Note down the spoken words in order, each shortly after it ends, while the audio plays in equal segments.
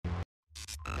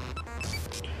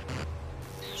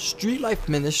Street Life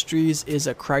Ministries is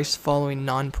a Christ-following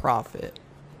nonprofit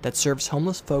that serves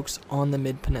homeless folks on the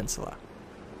Mid-Peninsula.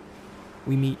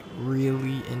 We meet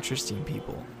really interesting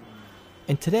people,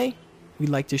 and today we'd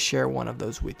like to share one of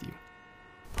those with you.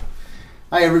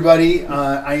 Hi everybody,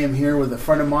 I am here with a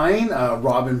friend of mine,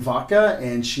 Robin Vaca,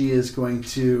 and she is going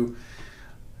to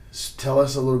tell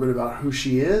us a little bit about who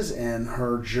she is and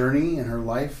her journey and her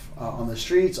life on the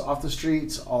streets, off the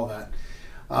streets, all that.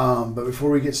 But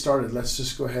before we get started, let's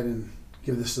just go ahead and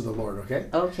give this to the Lord, okay?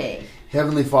 Okay.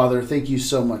 Heavenly Father, thank you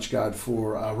so much, God,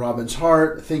 for Robin's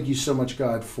heart. Thank you so much,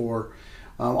 God, for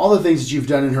all the things that you've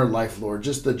done in her life, Lord.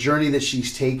 Just the journey that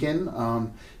she's taken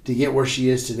to get where she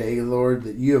is today, Lord,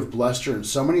 that you have blessed her in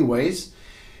so many ways.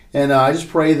 And I just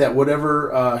pray that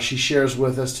whatever she shares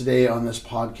with us today on this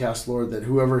podcast, Lord, that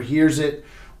whoever hears it,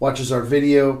 watches our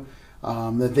video,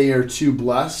 that they are too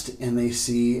blessed and they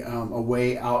see a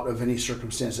way out of any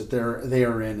circumstance that they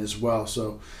are in as well.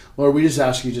 So, Lord, we just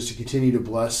ask you just to continue to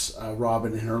bless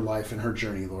Robin in her life and her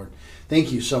journey, Lord.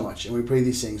 Thank you so much. And we pray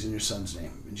these things in your Son's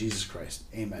name, in Jesus Christ.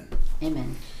 Amen.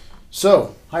 Amen.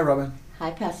 So, hi, Robin. Hi,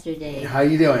 Pastor Dave. How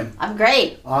you doing? I'm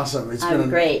great. Awesome. I'm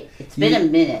great. It's been a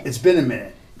minute. It's been a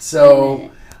minute. So,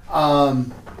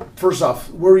 first off,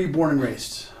 where were you born and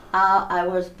raised? I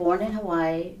was born in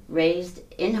Hawaii, raised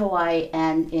in Hawaii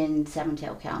and in San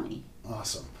Mateo County.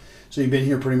 Awesome. So you've been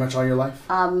here pretty much all your life?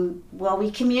 Well,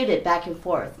 we commuted back and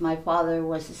forth. My father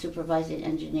was the supervising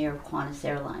engineer of Qantas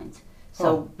Airlines.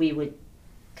 So we would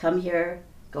come here,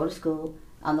 go to school,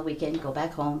 on the weekend, go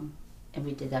back home, and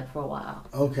we did that for a while.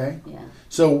 Okay. Yeah.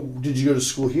 So did you go to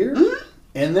school here? Mm-hmm.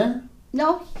 And there?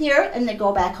 No, here, and then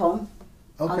go back home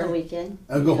okay. on the weekend.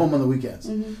 I'll go home on the weekends.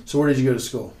 Mm-hmm. So where did you go to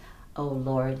school? Oh,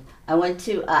 Lord. I went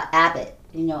to Abbott.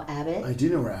 You know Abbott? I do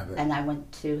know where Abbott. And I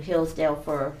went to Hillsdale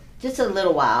for just a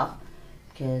little while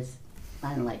because I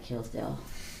didn't like Hillsdale.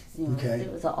 You know, okay.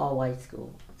 It was an all-white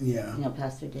school. Yeah. You know,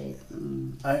 Pastor Dave.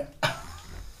 You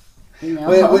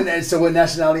know? So what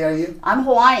nationality are you? I'm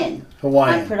Hawaiian.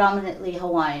 Hawaiian. I'm predominantly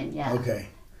Hawaiian, yeah. Okay.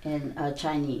 And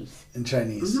Chinese. And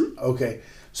Chinese. Mm-hmm. Okay.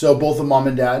 So both a mom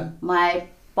and dad? My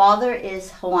father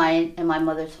is Hawaiian and my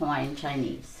mother's Hawaiian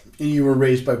Chinese. And you were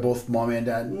raised by both mom and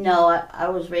dad? No, I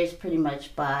was raised pretty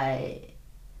much by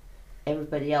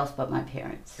everybody else but my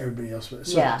parents. Everybody else. So,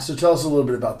 yeah. So tell us a little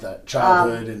bit about that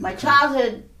childhood. My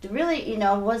childhood really,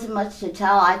 wasn't much to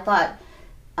tell. I thought,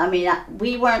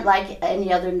 we weren't like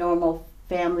any other normal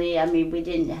family. We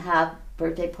didn't have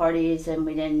birthday parties and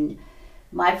we didn't.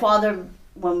 My father,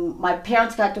 when my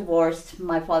parents got divorced,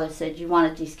 my father said, "You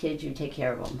wanted these kids, you take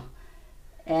care of them."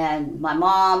 And my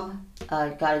mom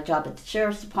got a job at the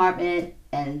sheriff's department,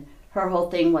 and her whole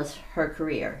thing was her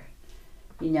career.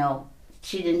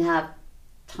 She didn't have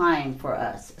time for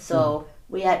us. So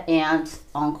we had aunts,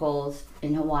 uncles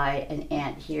in Hawaii, an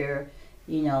aunt here,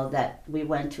 that we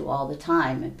went to all the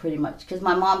time. And pretty much, because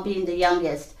my mom being the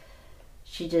youngest,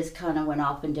 she just kind of went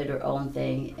off and did her own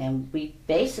thing. And we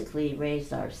basically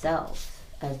raised ourselves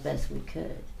as best we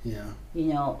could. Yeah.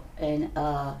 And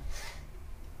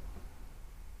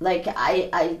like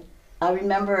I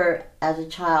remember as a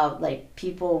child, like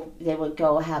people, they would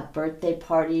go have birthday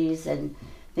parties and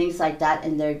things like that,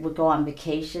 and they would go on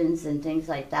vacations and things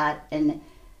like that. And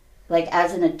like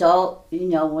as an adult,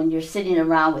 when you're sitting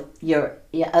around with your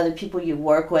other people you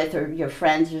work with or your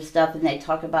friends or stuff, and they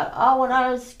talk about, oh, when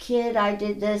I was a kid, I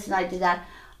did this and I did that.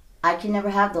 I can never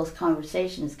have those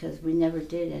conversations because we never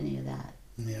did any of that.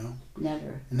 Yeah.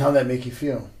 Never. And how'd that make you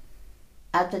feel?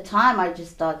 At the time, I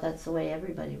just thought that's the way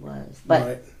everybody was.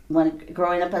 But when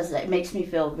growing up, it makes me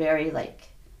feel very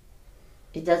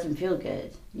it doesn't feel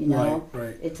good,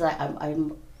 Right. It's like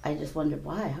I just wondered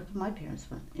why. How come my parents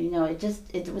went?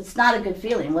 It's not a good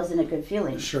feeling. It wasn't a good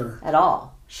feeling. Sure. At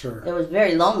all. Sure. It was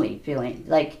very lonely feeling.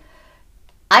 Like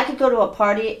I could go to a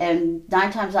party and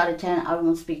 9 times out of 10 I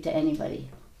won't speak to anybody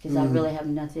because I really have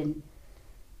nothing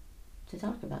to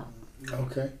talk about.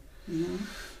 Okay.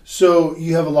 So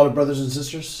you have a lot of brothers and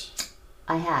sisters?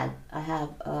 I have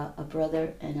a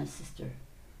brother and a sister.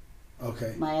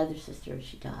 Okay. My other sister,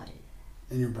 she died.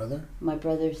 And your brother? My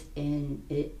brother's in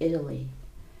Italy.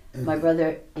 And My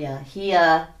brother,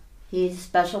 he's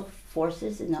special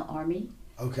forces in the army.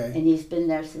 Okay. And he's been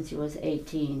there since he was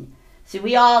 18. See,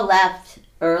 we all left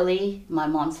early, my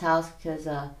mom's house, because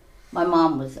my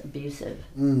mom was abusive.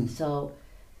 So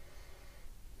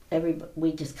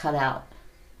we just cut out.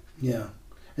 Yeah.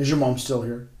 Is your mom still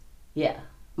here? Yeah.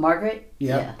 Margaret?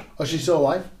 Yeah. Oh, she's still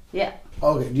alive? Yeah.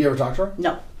 Okay. Do you ever talk to her?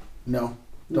 No. No?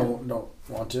 Don't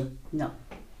want to? No.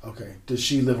 Okay. Does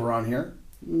she live around here?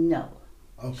 No.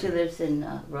 Okay. She lives in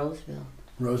Roseville.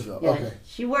 Roseville, Yeah, okay.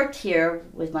 she worked here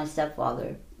with my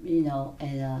stepfather,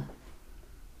 and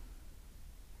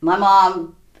my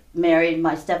mom married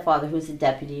my stepfather, who's a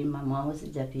deputy. My mom was a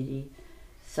deputy.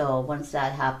 So once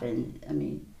that happened, I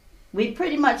mean, we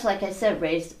pretty much, like I said,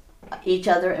 raised each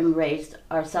other and raised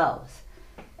ourselves.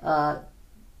 The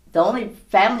only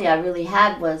family I really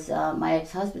had was my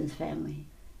ex-husband's family.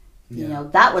 Yeah. You know,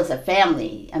 that was a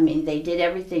family. I mean, they did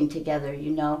everything together,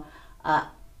 you know.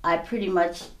 I pretty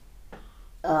much,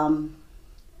 I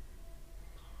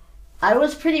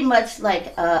was pretty much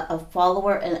like a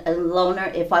follower and a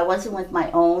loner. If I wasn't with my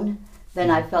own, then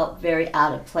I felt very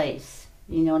out of place.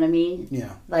 You know what I mean?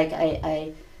 Yeah. Like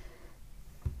I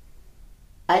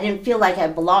didn't feel like I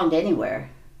belonged anywhere.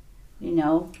 You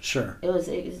know? Sure. It was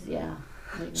yeah.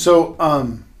 So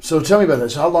so tell me about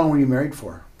this. How long were you married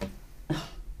for?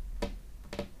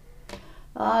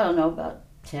 I don't know, about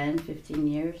 10, 15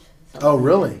 years. Oh,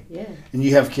 really? Yeah. And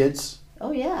you have kids?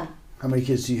 Oh, yeah. How many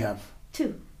kids do you have?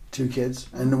 2. 2 kids?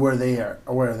 And where are they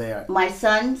at? My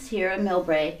son's here in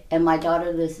Millbrae, and my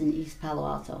daughter lives in East Palo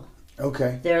Alto.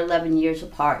 Okay. They're 11 years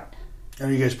apart.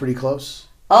 Are you guys pretty close?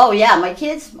 Oh, yeah. My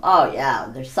kids, oh, yeah,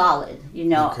 they're solid. You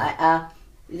know, Okay.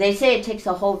 they say it takes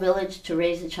a whole village to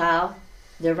raise a child.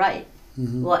 They're right.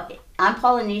 Mm-hmm. Well, I'm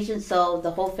Polynesian, so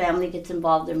the whole family gets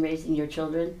involved in raising your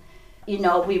children. You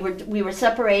know, we were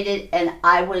separated, and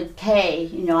I would pay.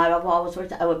 You know, I've always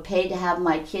worked. I would pay to have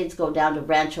my kids go down to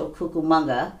Rancho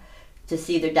Cucamonga to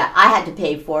see their dad. I had to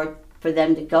pay for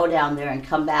them to go down there and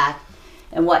come back,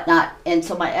 and whatnot. And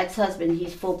so my ex-husband,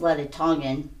 he's full-blooded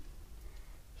Tongan.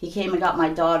 He came and got my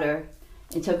daughter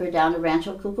and took her down to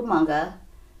Rancho Cucamonga,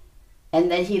 and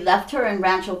then he left her in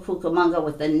Rancho Cucamonga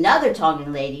with another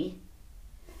Tongan lady,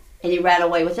 and he ran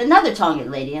away with another Tongan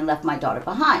lady and left my daughter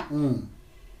behind. Mm.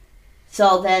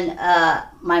 So then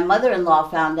my mother-in-law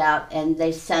found out, and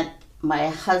they sent my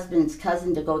husband's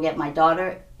cousin to go get my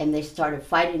daughter, and they started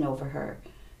fighting over her.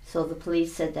 So the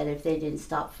police said that if they didn't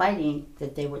stop fighting,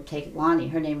 that they would take Lonnie,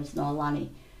 her name is Noelani,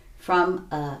 from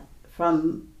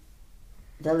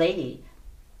the lady,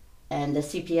 and the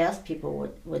CPS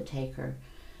people would take her.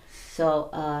 So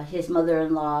my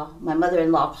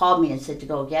mother-in-law called me and said to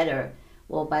go get her.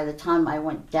 Well, by the time I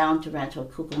went down to Rancho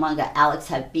Cucamonga, Alex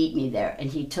had beat me there,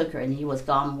 and he took her, and he was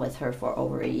gone with her for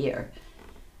over a year.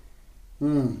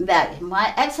 That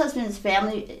my ex-husband's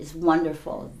family is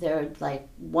wonderful. They're like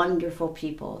wonderful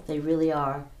people. They really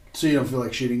are. So you don't feel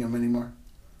like shooting them anymore?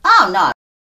 Oh no,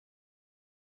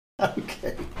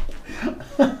 Okay.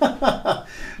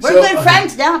 we're good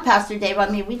friends now, Pastor Dave. I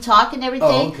mean, we talk and everything.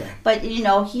 Oh, okay. But you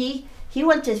know, he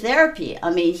went to therapy.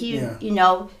 I mean, you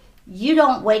know. You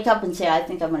don't wake up and say, I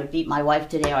think I'm going to beat my wife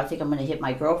today, or I think I'm going to hit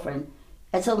my girlfriend.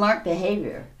 It's a learned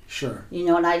behavior. Sure. You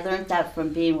know, and I learned that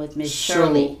from being with Miss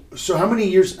Shirley. So how many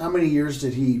years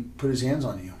did he put his hands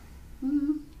on you?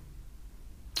 Mm-hmm.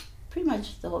 Pretty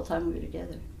much the whole time we were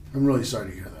together. I'm really sorry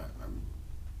to hear that.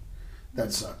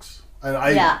 That sucks.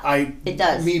 It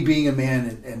does. Me being a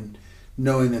man and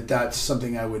knowing that that's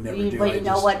something I would never do. But you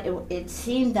know what? It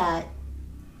seemed that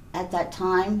at that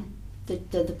time,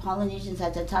 the Polynesians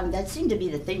at that time, that seemed to be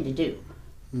the thing to do.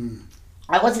 Mm.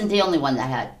 I wasn't the only one that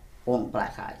had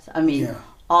black eyes. I mean,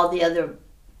 all the other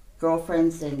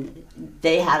girlfriends, and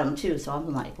they had them too, so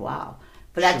I'm like, wow.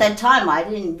 But at that time, I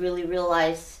didn't really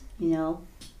realize, you know,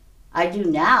 I do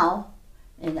now,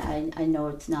 and I know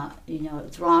it's not, you know,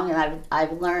 it's wrong, and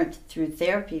I've learned through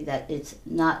therapy that it's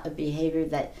not a behavior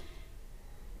that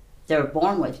they're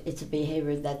born with, it's a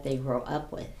behavior that they grow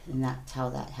up with, and that's how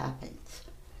that happens.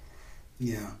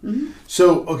 Yeah. Mm-hmm.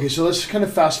 So let's kind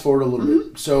of fast forward a little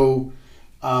bit. So,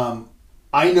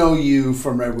 I know you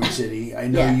from Redwood City. I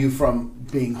know you from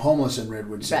being homeless in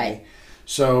Redwood City. Right.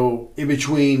 So, in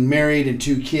between married and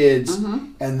 2 kids,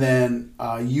 and then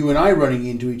you and I running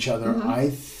into each other, I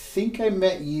think I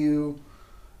met you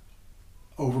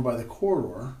over by the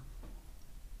corridor.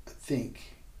 I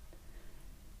think.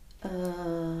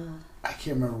 I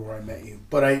can't remember where I met you,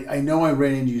 but I know I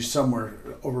ran into you somewhere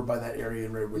over by that area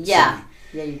in Redwood City. Yeah,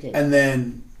 you did. And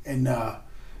then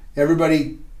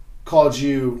everybody called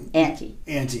you Auntie.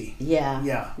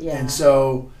 Yeah. And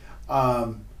so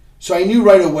so I knew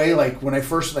right away, like when I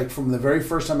first, like from the very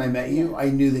first time I met you, I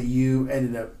knew that you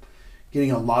ended up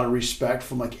getting a lot of respect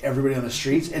from like everybody on the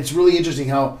streets. And it's really interesting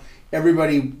how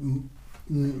everybody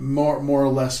more or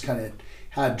less kind of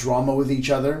had drama with each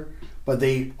other, but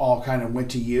they all kind of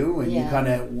went to you, and you kind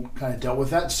of dealt with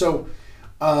that. So,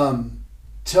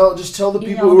 tell the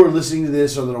people who are listening to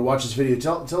this or that will watch this video,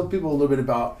 tell people a little bit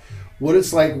about what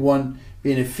it's like, one,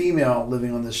 being a female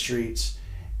living on the streets,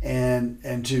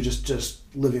 and two, just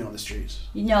living on the streets.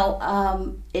 You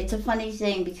know, it's a funny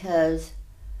thing, because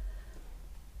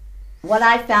what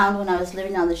I found when I was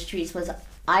living on the streets was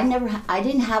I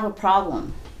didn't have a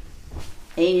problem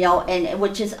And, and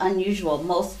which is unusual.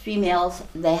 Most females,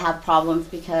 they have problems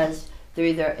because they're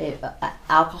either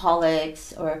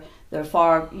alcoholics or they're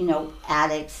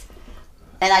addicts.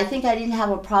 And I think I didn't have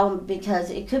a problem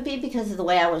because it could be because of the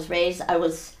way I was raised.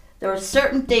 There were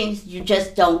certain things you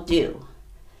just don't do,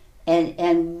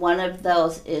 and one of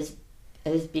those is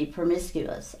be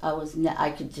promiscuous.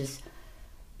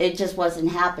 It just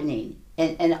wasn't happening.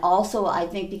 And also I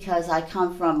think because I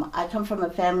come from a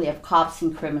family of cops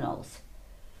and criminals.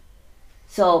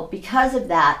 So because of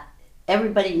that,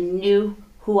 everybody knew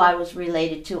who I was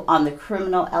related to on the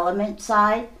criminal element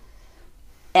side.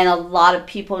 And a lot of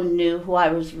people knew who I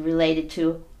was related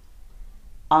to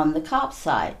on the cop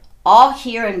side. All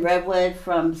here in Redwood,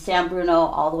 from San Bruno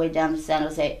all the way down to San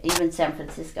Jose, even San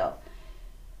Francisco.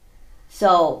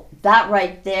 So that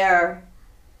right there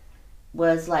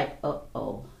was like,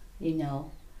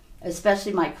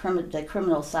 especially the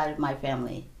criminal side of my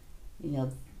family.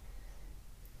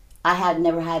 I had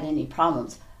never had any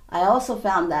problems. I also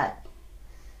found that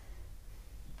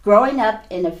growing up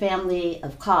in a family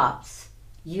of cops,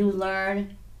 you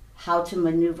learn how to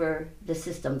maneuver the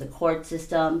system, the court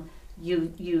system.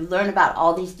 You learn about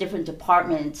all these different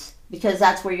departments because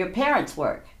that's where your parents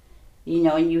work.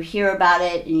 And you hear about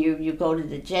it, and you go to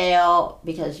the jail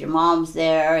because your mom's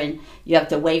there and you have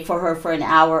to wait for her for an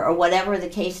hour or whatever the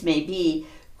case may be.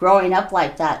 Growing up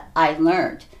like that, I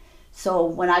learned. So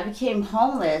when I became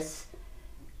homeless,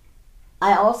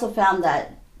 I also found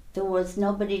that there was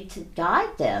nobody to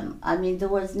guide them. I mean, there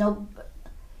was no...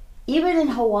 Even in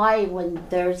Hawaii, when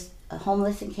there's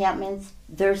homeless encampments,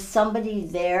 there's somebody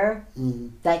there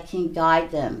that can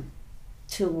guide them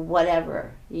to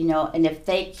whatever, and if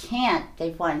they can't,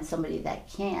 they find somebody that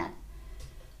can.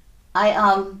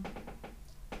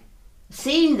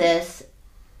 Seeing this,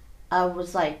 I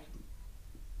was like,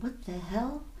 what the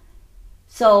hell?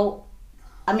 So,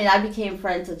 I became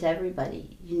friends with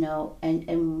everybody,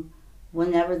 and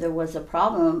whenever there was a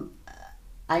problem,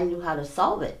 I knew how to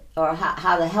solve it, or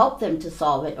how to help them to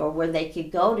solve it, or where they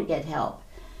could go to get help.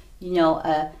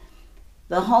 The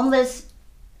homeless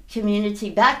community,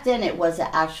 back then it was an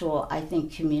actual, I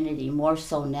think, community, more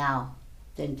so now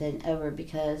than ever,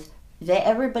 because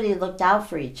everybody looked out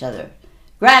for each other.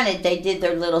 Granted, they did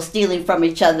their little stealing from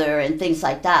each other and things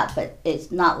like that, but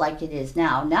it's not like it is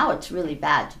now. Now it's really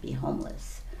bad to be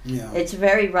homeless. Yeah. It's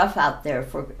very rough out there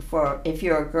for if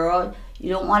you're a girl. You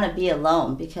don't want to be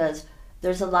alone because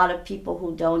there's a lot of people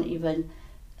who don't even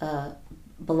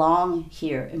belong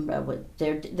here in Redwood.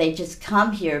 They just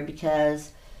come here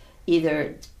because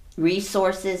either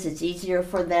resources, it's easier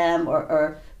for them,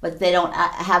 but they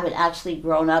haven't actually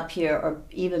grown up here or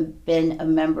even been a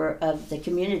member of the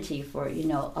community for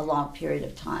a long period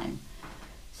of time.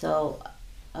 So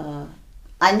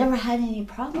I never had any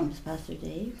problems, Pastor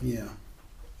Dave. Yeah.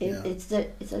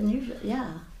 It's unusual.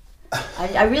 Yeah.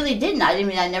 I really didn't. I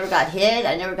never got hit.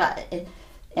 I never got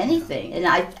anything. And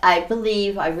I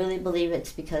really believe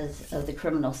it's because of the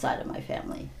criminal side of my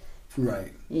family.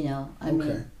 Right.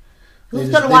 Mean, who's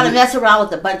going to want to mess around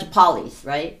with a bunch of polys,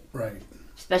 right? Right.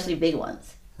 Especially big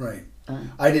ones. Right.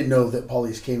 I didn't know that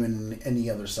polys came in any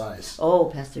other size. Oh,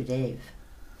 Pastor Dave.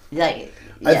 Yeah.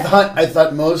 I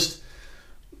thought most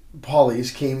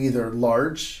polys came either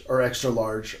large or extra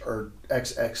large or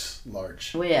XX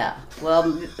large. Well, yeah. Well,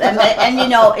 and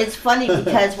it's funny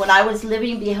because when I was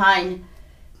living behind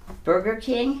Burger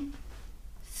King,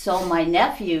 so my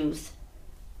nephews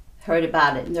heard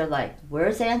about it and they're like,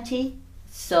 "Where's Auntie?"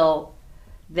 So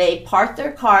they parked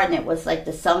their car and it was like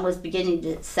the sun was beginning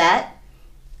to set,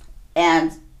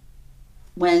 and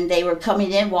when they were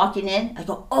walking in, I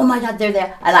go, "Oh my God, they're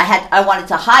there!" And I wanted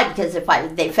to hide because if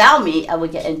they found me, I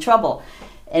would get in trouble.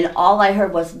 And all I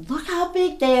heard was, "Look how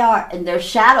big they are!" And their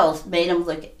shadows made them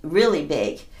look really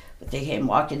big. But they came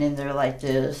walking in there like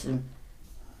this, and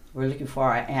we're looking for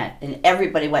our aunt, and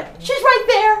everybody went, "She's right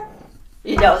there!"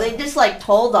 They just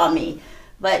told on me.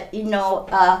 But it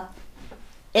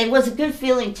was a good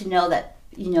feeling to know that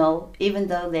even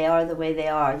though they are the way they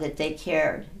are, that they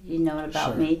cared,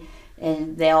 about me.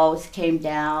 And they always came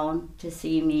down to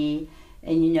see me.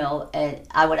 And, and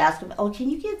I would ask them, "Oh, can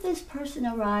you give this person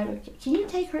a ride? Or can you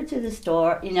take her to the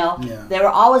store?" Yeah. They were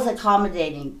always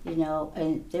accommodating,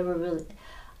 and they were really...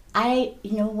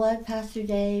 you know what, Pastor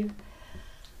Dave?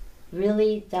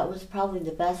 Really, that was probably the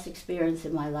best experience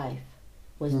in my life,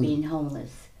 was being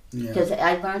homeless. Because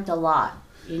I learned a lot,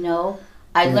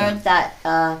 I learned that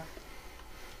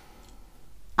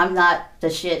I'm not the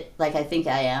shit like I think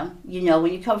I am.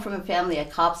 When you come from a family of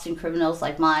cops and criminals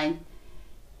like mine,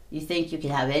 you think you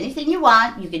can have anything you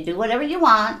want, you can do whatever you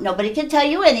want, nobody can tell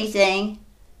you anything.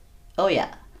 Oh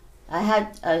yeah, I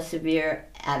had a severe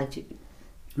attitude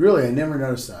Really? I never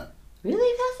noticed that.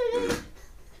 Really, Pastor Dave?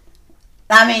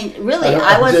 I mean, really,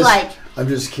 I was like... I'm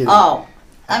just kidding. Oh,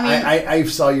 I mean... I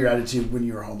saw your attitude when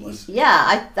you were homeless.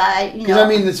 Yeah, you know... Because, I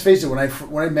mean, let's face it, when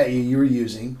I met you, you were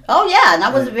using. Oh, yeah, and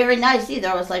I wasn't very nice either.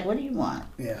 I was like, what do you want?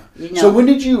 Yeah. You know? So when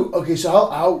did you... Okay, so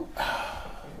how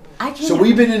so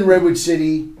we've been in Redwood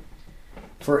City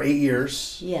for 8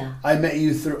 years. Yeah. I met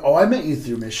you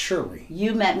through Miss Shirley.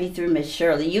 You met me through Miss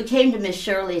Shirley. You came to Miss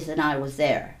Shirley's and I was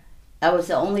there. I was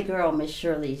the only girl Miss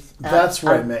Shirley's. That's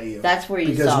where I met you. That's where you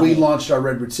saw me. Because we launched our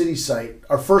Redwood City site.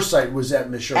 Our first site was at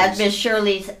Miss Shirley's. At Miss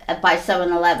Shirley's by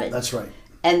 7-Eleven. That's right.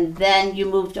 And then you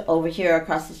moved over here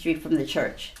across the street from the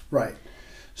church. Right.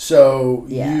 So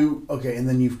Yeah. and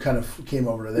then you kind of came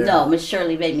over to there. No, Miss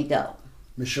Shirley made me go.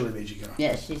 Miss Shirley made you go.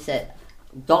 Yeah, she said,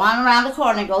 go on around the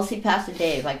corner and go see Pastor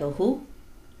Dave. I go, who?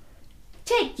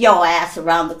 Take your ass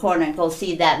around the corner and go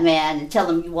see that man and tell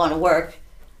him you want to work.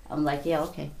 I'm like, yeah,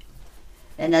 okay.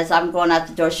 And as I'm going out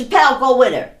the door, Chappelle, go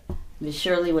with her. Miss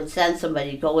Shirley would send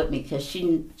somebody to go with me because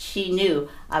she knew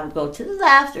I would go to the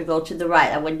left or go to the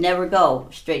right. I would never go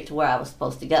straight to where I was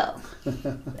supposed to go.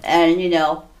 And, you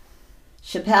know,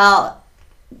 Chappelle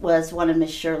was one of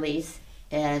Miss Shirley's,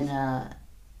 and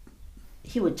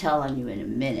he would tell on you in a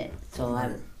minute. So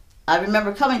I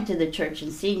remember coming to the church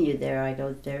and seeing you there. I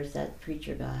go, there's that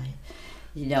preacher guy,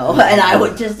 you know. And I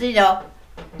would just, you know,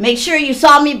 make sure you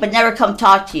saw me but never come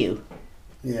talk to you.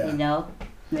 Yeah. You know?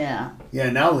 Yeah.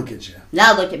 Yeah, now look at you.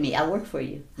 Now look at me. I work for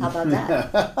you. How about that?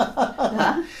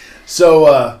 Huh?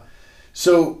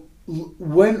 So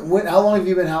when how long have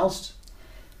you been housed?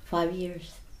 5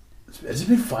 years. Has it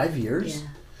been 5 years? Yeah.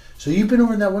 So you've been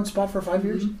over in that one spot for 5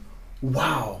 years? Mm-hmm.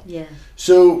 Wow. Yeah.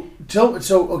 So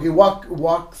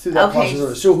walk through that Okay.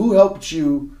 process. So who helped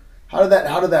you? How did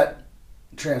that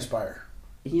transpire?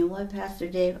 You know what, Pastor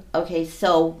Dave? Okay,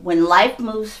 so when Life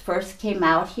Moves first came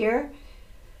out here,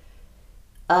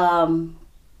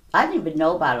 I didn't even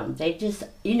know about them. They just,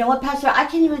 you know what, Pastor? I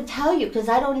can't even tell you because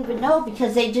I don't even know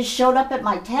because they just showed up at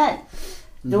my tent.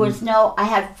 There was I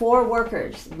had 4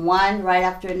 workers, one right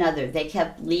after another. They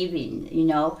kept leaving, you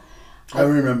know. I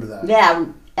remember that. Yeah,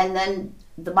 and then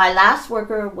my last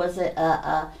worker was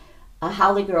a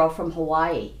Haole girl from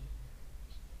Hawaii.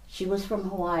 She was from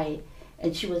Hawaii,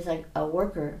 and she was like a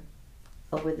worker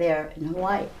over there in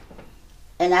Hawaii.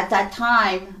 And at that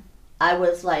time, I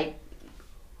was like,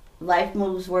 Life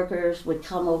Moves workers would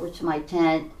come over to my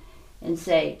tent and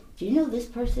say, do you know this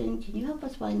person? Can you help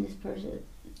us find this person?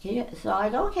 So I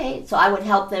go, okay. So I would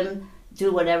help them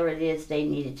do whatever it is they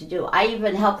needed to do. I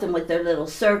even helped them with their little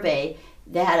survey.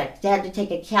 They had to take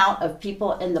a count of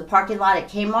people in the parking lot at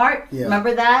Kmart. Yeah.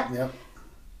 Remember that? Yep.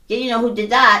 You know who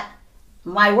did that?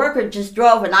 My worker just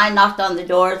drove and I knocked on the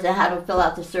doors and had them fill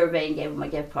out the survey and gave them a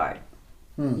gift card.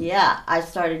 Yeah, I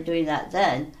started doing that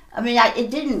then. I mean, I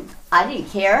didn't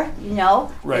care, you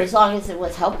know, Right. as long as it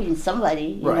was helping somebody,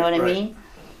 you Right, know what I right. mean?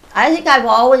 I think I've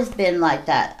always been like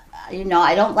that. You know,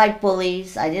 I don't like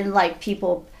bullies. I didn't like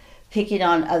people picking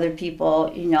on other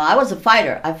people. You know, I was a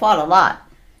fighter. I fought a lot.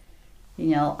 You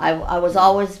know, I was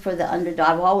always for the underdog.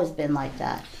 I've always been like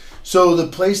that. So the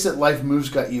place that Life Moves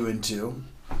got you into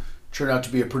turned out to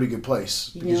be a pretty good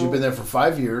place because you've been there for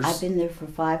 5 years. I've been there for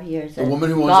 5 years. The woman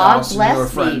who owns the God house and you were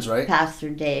bless friends, me, right? Pastor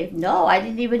Dave. No, I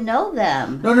didn't even know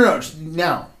them. No.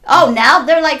 Now. Oh, now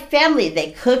they're like family.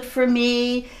 They cook for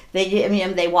me.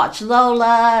 They watch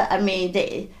Lola. I mean,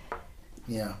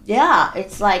 yeah,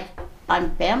 it's like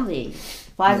I'm family.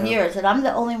 5 Yeah. years, and I'm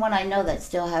the only one I know that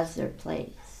still has their place.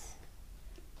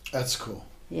 That's cool.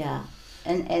 Yeah,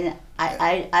 and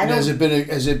I And don't. has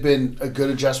it been a good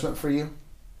adjustment for you?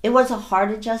 It was a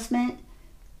hard adjustment,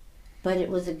 but it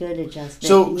was a good adjustment.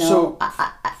 So- you know, so-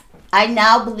 I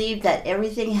now believe that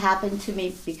everything happened to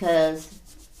me because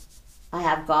I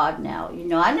have God now. You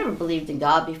know, I never believed in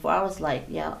God before. I was like,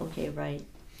 yeah, okay, right.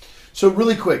 So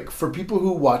really quick, for people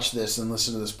who watch this and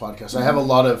listen to this podcast, I have a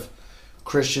lot of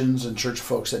Christians and church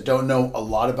folks that don't know a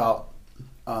lot about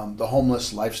the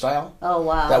homeless lifestyle Oh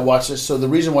wow. that watch this. So the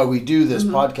reason why we do this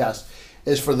podcast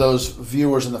is for those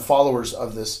viewers and the followers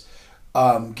of this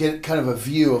get kind of a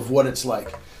view of what it's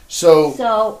like.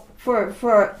 So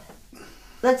for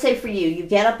let's say for you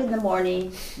get up in the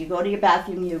morning, you go to your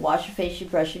bathroom, you wash your face, you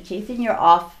brush your teeth, and you're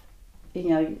off, you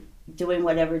know, doing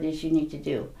whatever it is you need to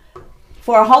do.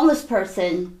 For a homeless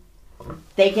person,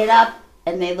 they get up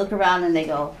and they look around and they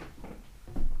go,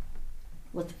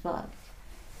 what the fuck?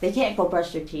 They can't go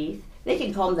brush their teeth. They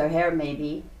can comb their hair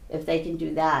maybe, if they can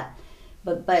do that.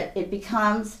 But they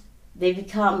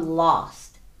become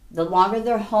lost. The longer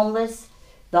they're homeless,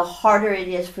 the harder it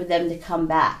is for them to come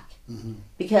back.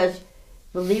 Because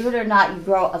believe it or not, you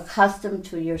grow accustomed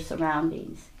to your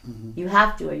surroundings. You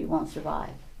have to, or you won't survive.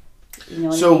 You know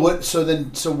what So I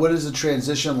mean? what is the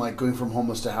transition like going from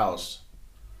homeless to house?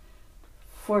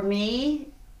 For me,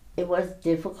 it was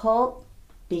difficult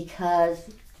because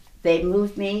they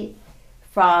moved me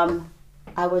from,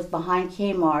 I was behind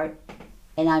Kmart,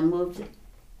 and I moved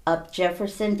up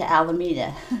Jefferson to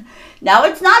Alameda. Now,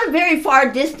 it's not a very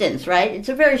far distance, right? It's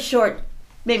a very short,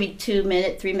 maybe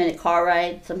 2-minute, 3-minute car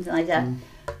ride, something like that.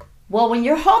 Well, when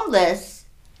you're homeless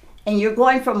and you're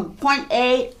going from point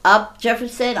A up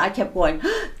Jefferson, I kept going,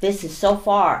 this is so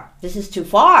far. This is too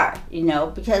far, you know,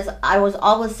 because I was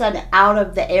all of a sudden out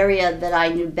of the area that I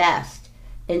knew best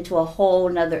into a whole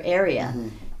nother area.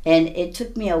 And it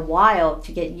took me a while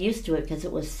to get used to it because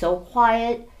it was so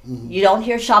quiet. You don't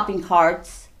hear shopping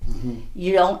carts.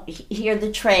 You don't hear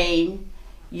the train.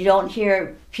 You don't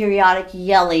hear periodic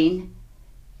yelling.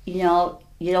 You know,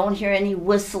 you don't hear any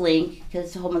whistling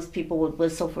because homeless people would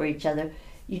whistle for each other.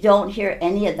 You don't hear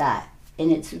any of that.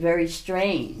 And it's very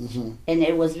strange. And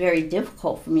it was very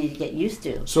difficult for me to get used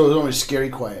to. So it was always scary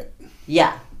quiet.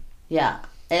 Yeah, yeah.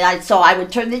 And so I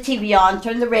would turn the TV on,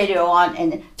 turn the radio on,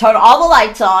 and turn all the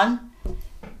lights on.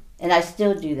 And I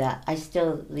still do that. I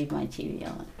still leave my TV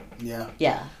on. Yeah.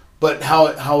 Yeah. But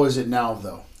how is it now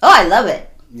though? Oh, I love it.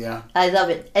 Yeah. I love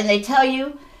it. And they tell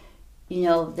you, you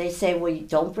know, they say, well, you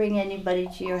don't bring anybody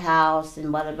to your house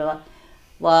and blah, blah, blah.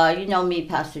 Well, you know me,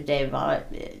 Pastor Dave.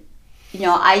 You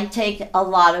know, I take a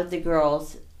lot of the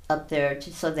girls up there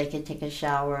so they can take a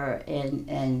shower,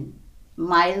 and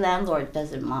my landlord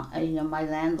doesn't mind. You know, my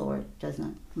landlord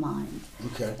doesn't mind.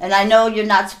 Okay. And I know you're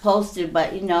not supposed to,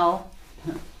 but you know.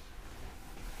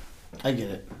 I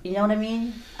get it. You know what I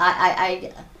mean?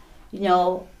 You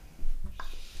know,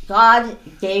 God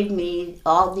gave me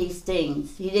all these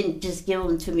things. He didn't just give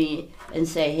them to me and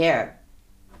say, here,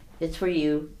 it's for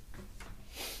you.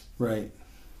 Right.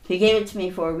 He gave it to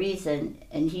me for a reason,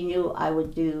 and he knew I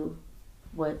would do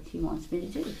what he wants me to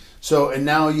do. So, and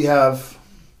now you have,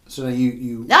 so now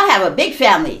you Now I have a big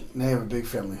family. now you have a big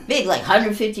family. Big, like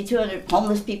 150, 200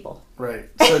 homeless people. Right.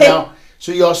 So now,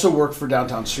 so you also work for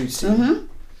Downtown Street Team.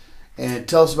 And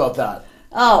tell us about that.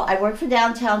 Oh, I work for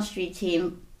Downtown Street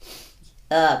Team.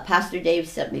 Pastor Dave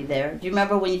sent me there. Do you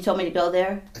remember when you told me to go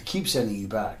there? I keep sending you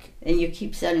back. And you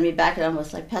keep sending me back, and I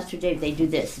was like, Pastor Dave, they do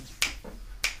this.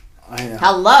 I know.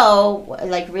 Hello?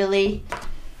 Like, really?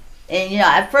 And, you know,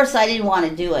 at first I didn't want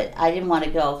to do it. I didn't want to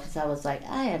go because I was like,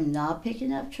 I am not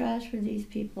picking up trash for these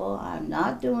people. I'm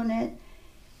not doing it.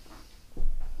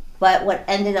 But what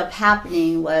ended up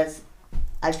happening was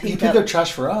I picked You pick up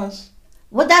trash for us.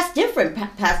 Well, that's different,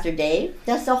 Pastor Dave.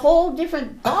 That's a whole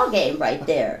different ballgame right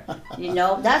there. You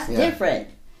know, that's different.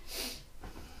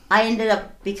 I ended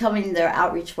up becoming their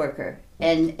outreach worker.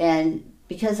 And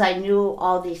because I knew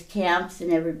all these camps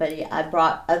and everybody, I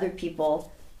brought other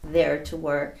people there to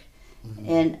work.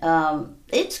 And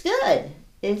it's good.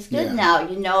 It's good now.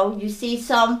 You know, you see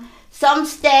some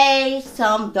stay,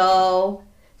 some go,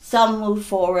 some move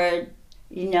forward.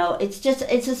 You know, it's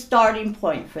a starting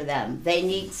point for them. They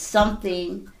need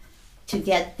something to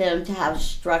get them to have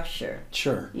structure.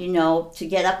 Sure. You know, to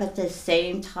get up at the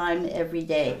same time every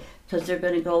day because they're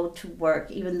going to go to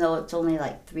work, even though it's only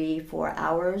like 3-4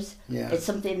 hours. Yeah. It's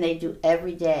something they do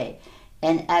every day.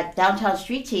 And at Downtown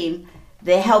Street Team,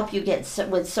 they help you get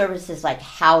with services like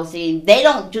housing. They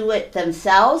don't do it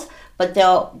themselves, but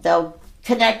they'll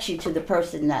connect you to the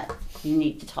person that you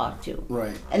need to talk to.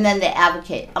 Right. And then they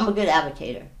advocate. I'm a good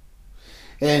advocator.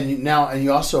 And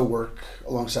you also work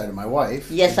alongside of my wife.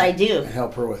 Yes, I do. And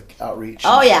help her with outreach.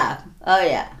 Oh yeah.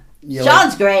 You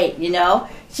Sean's great, you know.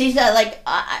 She's like,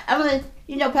 I'm a,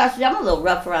 you know, Pastor, I'm a little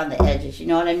rough around the edges. You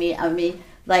know what I mean? I mean,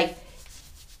 like,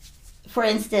 for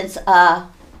instance,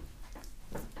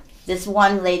 this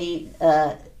one lady,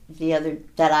 that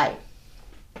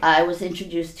I was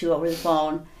introduced to over the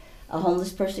phone. A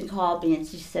homeless person called me and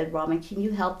she said, Robin, can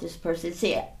you help this person?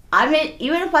 See, I mean,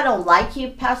 even if I don't like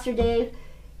you, Pastor Dave,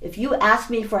 if you ask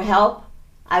me for help,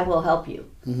 I will help you.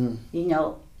 You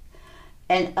know.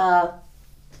 And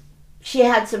she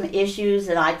had some issues,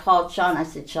 and I called Sean. I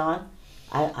said, Sean,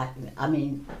 I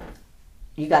mean,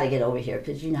 you got to get over here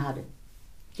because you know how to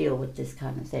deal with this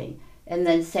kind of thing. And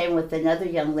then same with another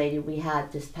young lady we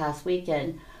had this past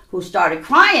weekend who started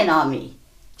crying on me.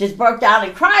 Just broke down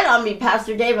and cried on me,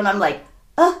 Pastor Dave, and I'm like,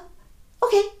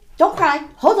 okay, don't cry,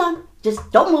 hold on,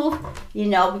 just don't move, you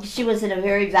know, because she was in a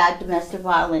very bad domestic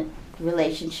violent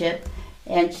relationship,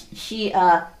 and she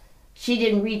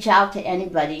didn't reach out to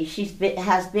anybody.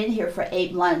 Has been here for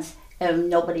 8 months, and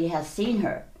nobody has seen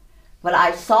her. But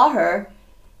I saw her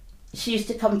she used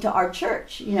to come to our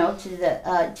church, you know, to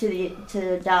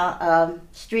the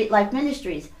Street Life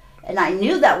Ministries, and I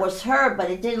knew that was her,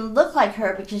 but it didn't look like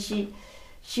her because she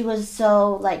was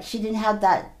so, like, she didn't have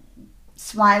that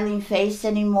smiling face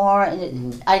anymore,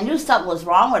 and I knew something was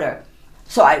wrong with her.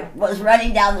 So I was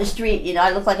running down the street, you know,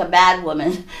 I looked like a bad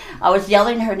woman. I was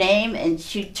yelling her name, and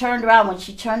she turned around. When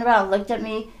she turned around and looked at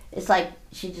me, it's like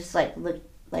she just like looked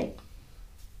like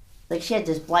she had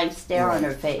this blank stare on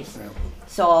her face. Yeah.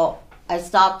 So I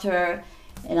stopped her,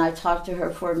 and I talked to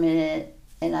her for a minute,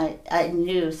 and I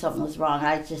knew something was wrong.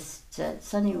 I just said,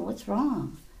 "Sonny, what's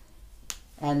wrong?"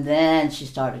 And then she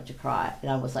started to cry,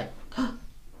 and I was like,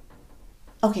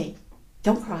 "Okay,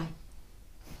 don't cry."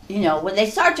 You know, when they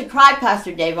start to cry,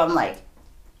 Pastor Dave, I'm like,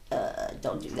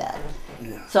 don't do that.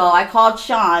 Yeah. So I called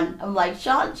Sean. I'm like,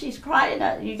 Sean, she's crying.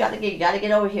 You gotta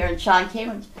get over here. And Sean came,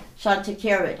 and Sean took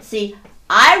care of it. See,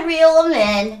 I reel them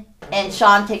in, and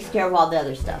Sean takes care of all the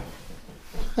other stuff.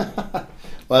 Well,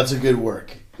 that's a good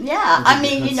work. Yeah, I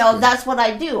mean, you know, that's what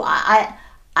I do.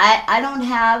 I don't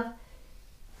have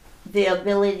the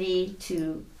ability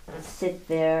to sit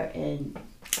there and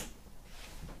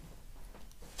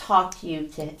talk to you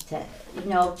to you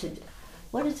know, to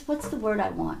what's the word I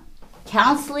want?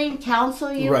 Counsel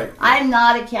you. Right. I'm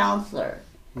not a counselor.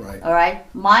 Right. All right.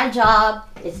 My job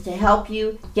is to help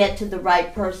you get to the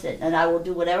right person, and I will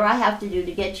do whatever I have to do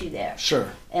to get you there. Sure.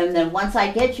 And then once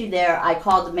I get you there, I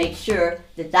call to make sure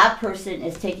that that person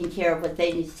is taking care of what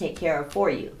they need to take care of for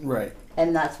you. Right.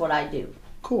 And that's what I do.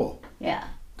 Cool. Yeah.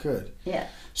 Good. Yeah.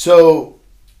 So,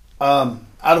 out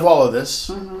of all of this,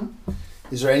 Mm-hmm.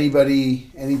 is there any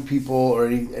people, or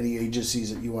any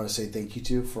agencies that you want to say thank you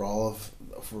to for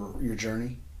your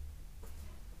journey?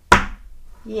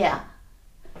 Yeah.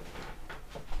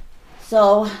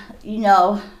 So, you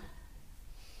know,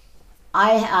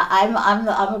 I'm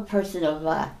a person of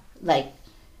like,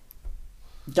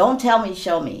 don't tell me,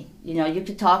 show me. You know, you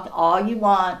can talk all you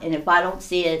want, and if I don't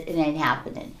see it, it ain't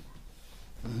happening.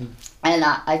 Mm-hmm. And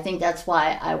I think that's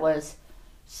why I was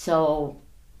so,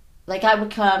 like, I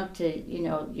would come to, you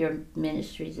know, your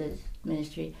ministry.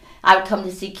 I would come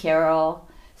to see Carol,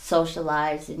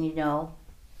 socialize, and, you know,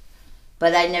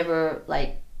 but I never,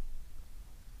 like,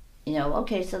 you know,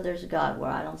 okay, so there's a God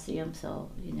where I don't see him, so,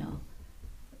 you know.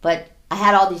 But I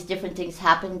had all these different things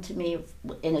happen to me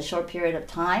in a short period of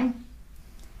time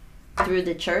through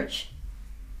the church.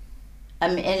 I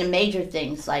mean, and major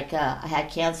things, like I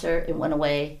had cancer, it went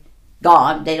away,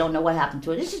 gone. They don't know what happened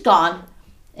to it. It's just gone.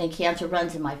 And cancer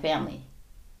runs in my family.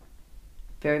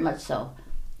 Very much so.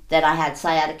 Then I had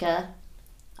sciatica.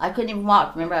 I couldn't even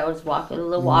walk. Remember, I was walking a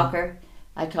little walker.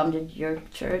 I come to your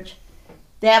church.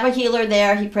 They have a healer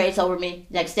there. He prays over me.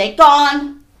 Next day,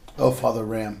 gone. Oh, Father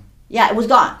Ram. Yeah, it was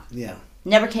gone. Yeah.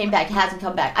 Never came back. It hasn't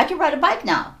come back. I can ride a bike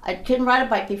now. I couldn't ride a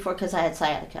bike before because I had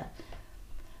sciatica.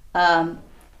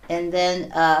 And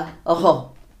then,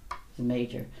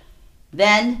 major.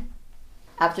 Then,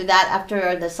 after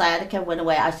the sciatica went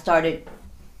away, I started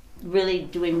really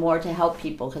doing more to help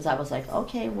people because I was like,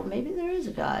 okay, well, maybe there is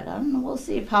a God. I don't know. We'll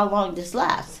see how long this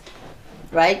lasts.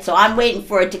 Right? So I'm waiting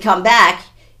for it to come back,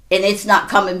 and it's not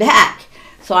coming back.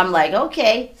 So I'm like,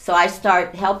 okay. So I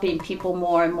start helping people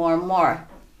more and more and more.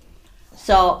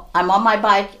 So I'm on my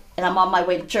bike, and I'm on my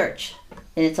way to church,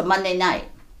 and it's a Monday night.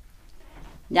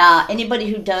 Now,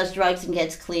 anybody who does drugs and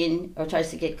gets clean or tries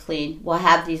to get clean will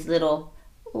have these little,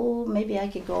 oh, maybe I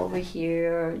could go over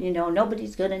here. You know,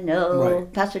 nobody's going to know.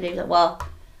 Right. Pastor David, well,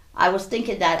 I was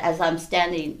thinking that as I'm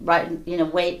standing right, you know,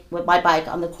 wait with my bike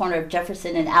on the corner of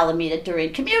Jefferson and Alameda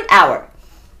during commute hour.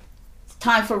 It's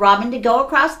time for Robin to go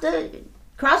across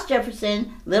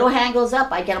Jefferson. Little hand goes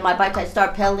up. I get on my bike. I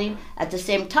start pedaling. At the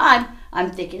same time,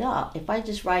 I'm thinking, oh, if I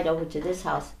just ride over to this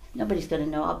house, nobody's going to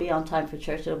know. I'll be on time for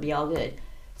church. It'll be all good.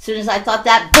 As soon as I thought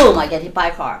that, boom, I get hit by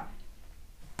a car.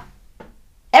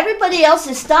 Everybody else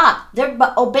is stopped. They're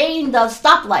obeying the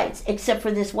stoplights, except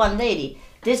for this one lady.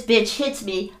 This bitch hits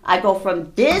me. I go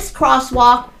from this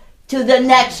crosswalk to the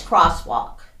next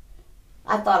crosswalk.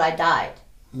 I thought I died.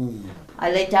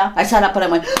 I laid down. I sat up and I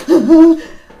went, and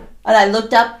I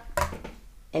looked up.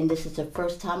 And this is the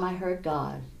first time I heard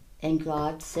God. And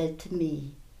God said to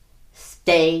me,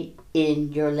 stay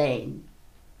in your lane.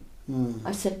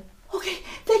 I said, okay,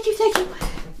 thank you.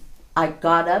 I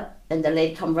got up, and the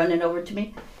lady come running over to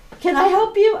me. Can I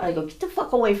help you? I go, get the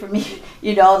fuck away from me.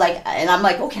 You know, like, and I'm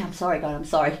like, okay, I'm sorry, God, I'm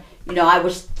sorry. You know,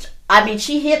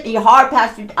 she hit me hard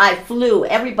past me. I flew.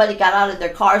 Everybody got out of their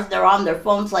cars. They're on their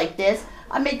phones like this.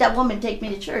 I made that woman take me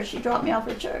to church. She dropped me off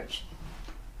at church.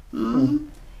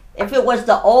 If it was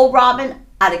the old Robin,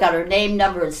 I'd have got her name,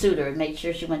 number, and sued her and made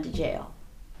sure she went to jail.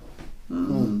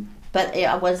 But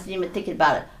I wasn't even thinking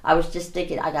about it. I was just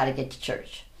thinking, I got to get to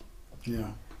church.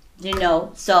 Yeah. You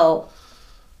know, so,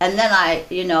 and then I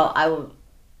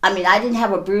didn't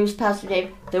have a bruise, Pastor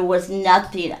Dave. There was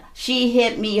nothing. She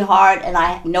hit me hard,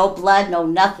 and no blood, no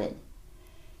nothing.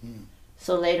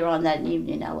 So later on that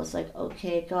evening, I was like,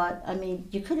 okay, God, I mean,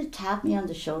 you could have tapped me on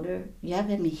the shoulder. You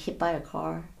haven't been hit by a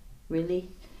car, really?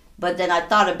 But then I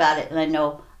thought about it, and I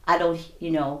know I don't,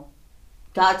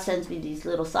 God sends me these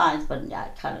little signs, but I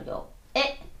kind of go,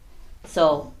 eh.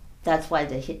 So that's why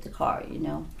they hit the car,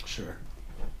 Sure.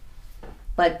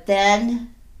 But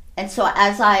then, and so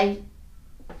as I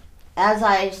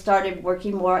started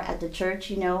working more at the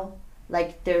church,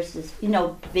 like there's this,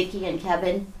 Vicky and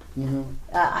Kevin. Mm-hmm.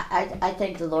 I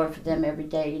thank the Lord for them every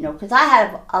day, because I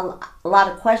have a lot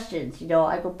of questions,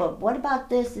 I go, but what about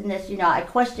this and this, I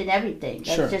question everything.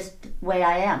 That's Sure. just the way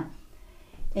I am.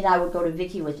 And I would go to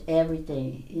Vicky with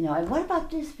everything, and what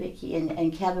about this, Vicky?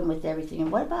 And Kevin with everything,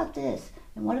 and what about this?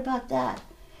 And what about that?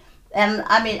 And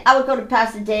I mean, I would go to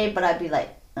Pastor Dave, but I'd be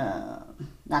like, I'm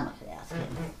not going to ask him.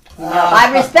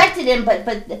 I respected him, but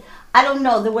I don't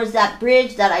know, there was that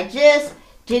bridge that I just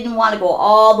didn't want to go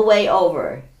all the way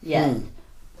over yet.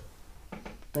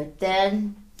 But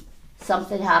then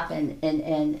something happened,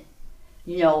 and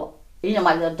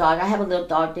my little dog. I have a little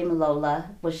dog named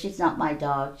Lola. Well, she's not my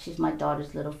dog. She's my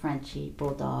daughter's little Frenchie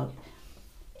bulldog,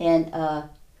 and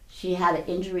she had an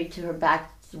injury to her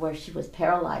back where she was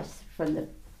paralyzed from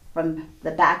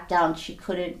the back down. She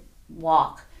couldn't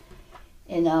walk,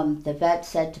 and the vet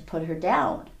said to put her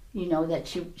down. That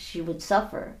she would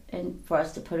suffer, and for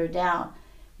us to put her down.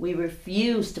 We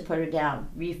refused to put her down.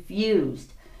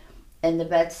 Refused. And the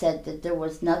vet said that there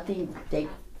was nothing they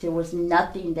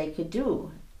could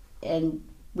do. And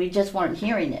we just weren't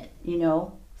hearing it,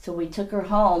 So we took her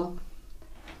home,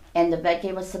 and the vet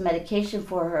gave us some medication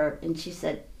for her, and she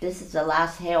said, this is the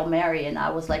last Hail Mary. And I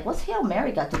was like, what's Hail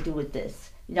Mary got to do with this?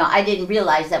 I didn't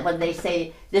realize that when they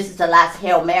say this is the last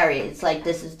Hail Mary, it's like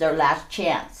this is their last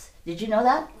chance. Did you know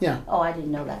that? Yeah. Oh, I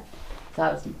didn't know that.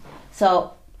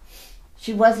 So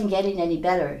she wasn't getting any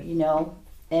better, and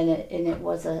it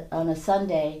was on a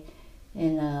Sunday,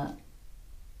 and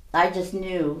I just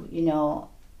knew,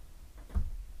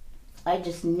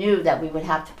 that we would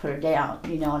have to put her down,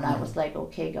 and I was like,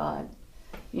 okay, God,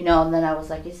 and then I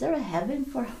was like, is there a heaven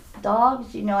for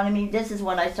dogs? You know what I mean? This is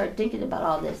when I started thinking about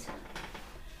all this.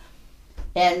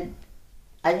 And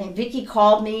I think Vicky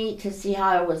called me to see how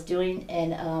I was doing,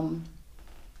 and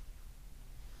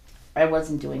I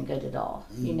wasn't doing good at all,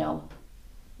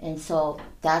 And so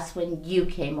that's when you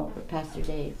came over, Pastor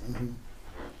Dave. Mm-hmm.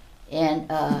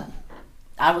 And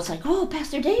I was like, oh,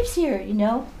 Pastor Dave's here,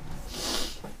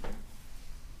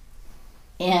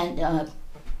 And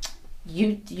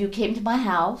you came to my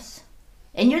house,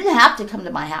 and you didn't have to come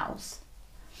to my house.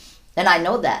 And I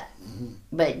know that. Mm-hmm.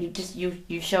 But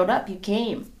you showed up, you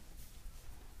came.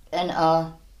 And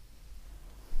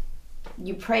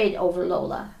you prayed over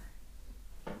Lola.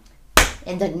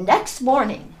 And the next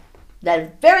morning,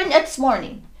 that very next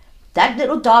morning, that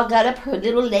little dog got up, her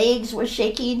little legs were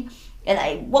shaking, and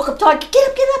I woke up talking,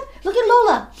 get up, look at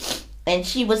Lola. And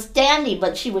she was standing,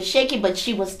 but she was shaking, but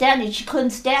she was standing. She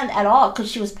couldn't stand at all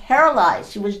because she was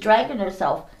paralyzed. She was dragging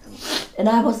herself. And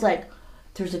I was like,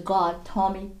 there's a God,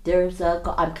 Tommy, there's a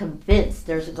God. I'm convinced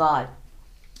there's a God.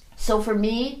 So for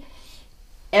me,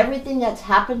 everything that's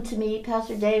happened to me,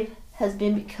 Pastor Dave, has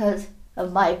been because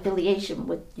of my affiliation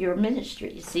with your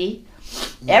ministry, see?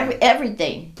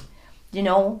 Everything.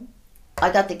 I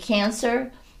got the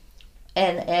cancer,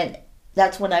 and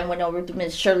that's when I went over to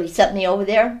Miss Shirley sent me over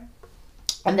there.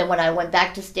 And then when I went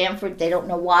back to Stanford, they don't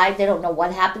know why, they don't know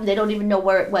what happened, they don't even know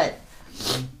where it went.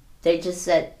 They just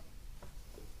said,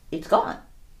 it's gone.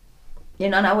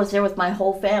 And I was there with my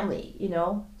whole family,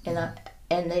 and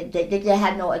they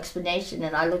had no explanation.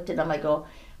 And I looked at them, I go,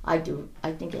 I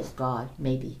think it's God,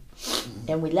 maybe.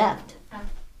 And we left.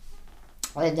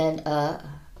 And then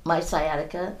my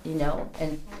sciatica,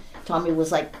 and Tommy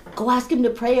was like, go ask him to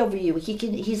pray over you.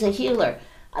 He's a healer.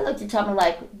 I looked at Tommy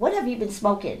like, what have you been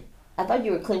smoking? I thought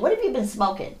you were clean. What have you been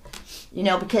smoking?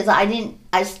 Because I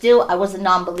was a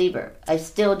non-believer. I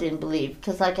still didn't believe.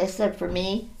 Because like I said, for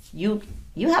me, you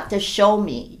have to show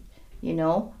me,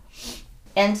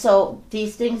 And so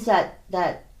these things that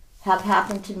have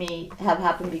happened to me have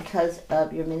happened because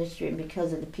of your ministry and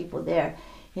because of the people there.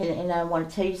 And I want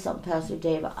to tell you something, Pastor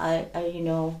Dave. I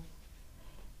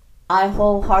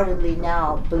wholeheartedly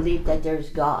now believe that there's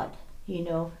God,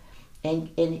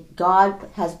 and God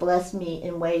has blessed me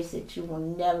in ways that you will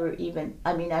never even,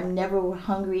 I'm never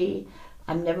hungry.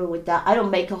 I'm never without. I don't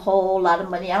make a whole lot of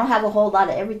money. I don't have a whole lot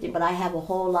of everything, but I have a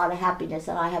whole lot of happiness,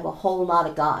 and I have a whole lot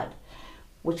of God.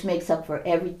 which makes up for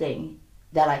everything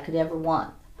that I could ever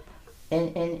want.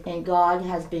 And God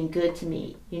has been good to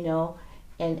me, you know,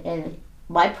 and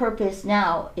my purpose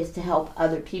now is to help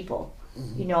other people.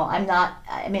 You know,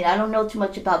 I don't know too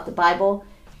much about the Bible,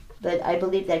 but I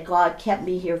believe that God kept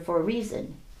me here for a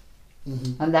reason.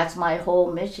 And that's my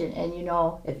whole mission. And, you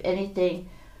know, if anything,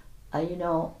 I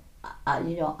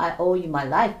owe you my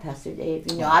life, Pastor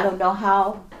Dave. You know, I don't know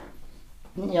how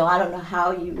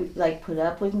you like put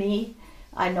up with me.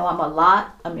 I know I'm a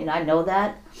lot. I mean, I know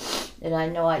that. And I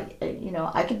know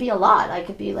I could be a lot. I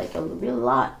could be like a real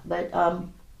lot. But,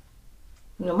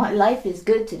 you know, my life is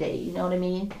good today. You know what I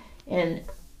mean? And,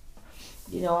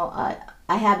 you know,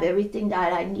 I have everything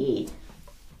that I need.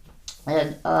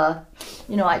 And,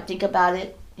 you know, I think about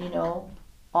it, you know,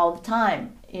 all the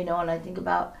time, you know, and I think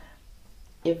about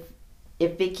if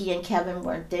Vicki and Kevin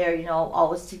weren't there, you know,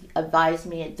 always to advise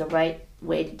me the right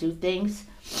way to do things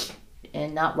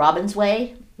and not Robin's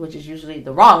way, which is usually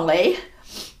the wrong way,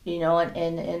 you know,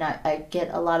 and I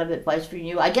get a lot of advice from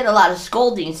you. I get a lot of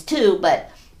scoldings too, but,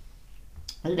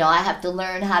 you know, I have to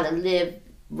learn how to live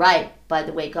right by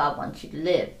the way God wants you to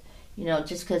live. You know,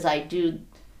 just because I do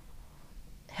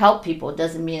help people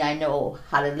doesn't mean I know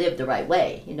how to live the right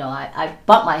way. You know, I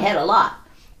bump my head a lot,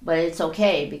 but it's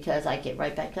okay because I get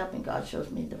right back up and God shows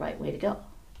me the right way to go.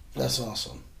 That's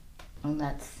awesome. And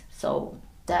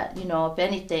that, you know, if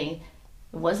anything,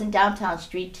 it wasn't Downtown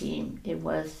Street Team, it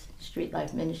was Street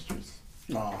Life Ministries.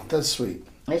 Oh, that's sweet.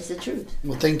 It's the truth.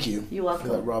 Well, thank you. You're welcome.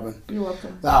 For that, Robin. You're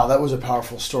welcome. Wow, that was a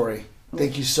powerful story.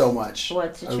 Thank you so much.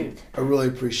 What's the truth? I really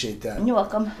appreciate that. You're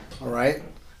welcome. All right?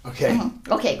 Okay.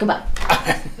 Okay, goodbye.